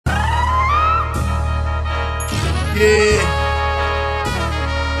Yeah.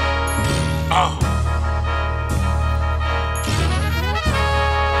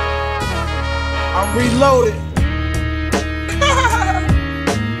 I'm reloaded.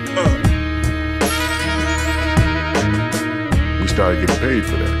 We started getting paid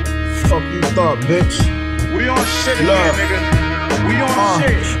for that. Fuck you thought, bitch. We on shit again, nigga. We on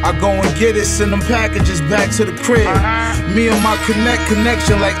shit. I go and get it, send them packages back to the crib. Me and my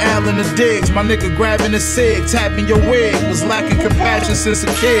connection like Allen and Diggs. My nigga grabbing a cig, tapping your wig. Was lacking compassion since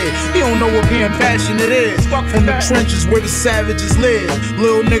a kid. He don't know what being passionate is. From the trenches where the savages live.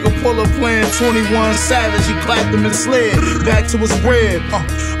 Little nigga pull up playing 21 Savage. He clapped him and slid back to his crib.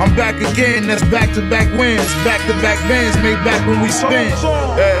 I'm back again, that's back-to-back wins. Back-to-back bands made back when we spin.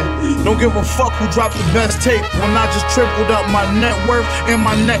 Don't give a fuck who dropped the best tape. When I just tripled up my net worth and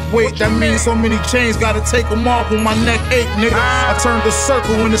my neck weight. That means so many chains, gotta take them off when my neck ache, nigga. I turned the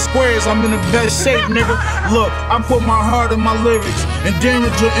circle into squares, I'm in the best shape, nigga. Look, I put my heart in my lyrics, and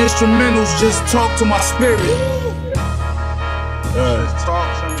damage your instrumentals just talk to my spirit.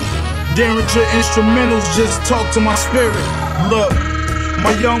 Damage your instrumentals just talk to my spirit. Look.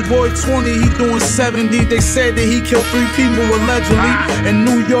 My young boy 20, he doing 70. They said that he killed 3 people allegedly. In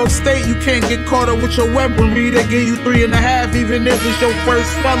New York State, you can't get caught up with your weaponry. They give you 3.5, even if it's your first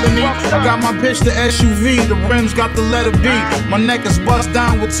felony. I got my bitch the SUV, the rims got the letter B. My neck is bust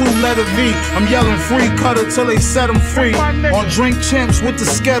down with 2 letter V. I'm yelling free cutter till they set him free. On drink chimps with the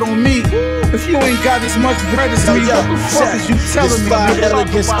sket on me. If you ain't got as much bread as me, what the fuck is you telling me?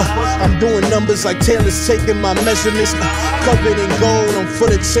 Elegance, I'm doing numbers like Taylor's taking my measurements. Covered in gold, I'm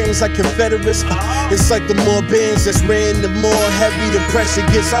full of chains like Confederates. It's like the more bands that's ran, the more heavy the pressure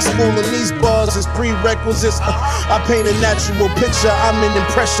gets. I school in these bars as prerequisites. I paint a natural picture, I'm an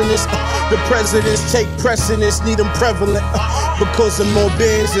impressionist. The presidents take precedence, need them prevalent. Because the more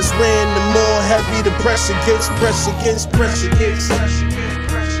bands that's ran, the more heavy the pressure gets. Pressure gets, pressure gets.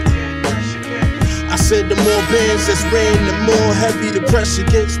 I said the more bands that's ran, the more heavy the pressure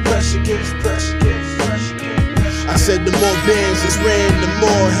gets. Pressure gets, pressure gets. I said the more bands that's ran, the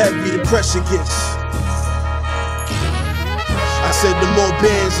more heavy the pressure gets. I said the more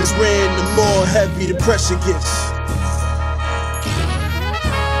bands that's ran, the more heavy the pressure gets.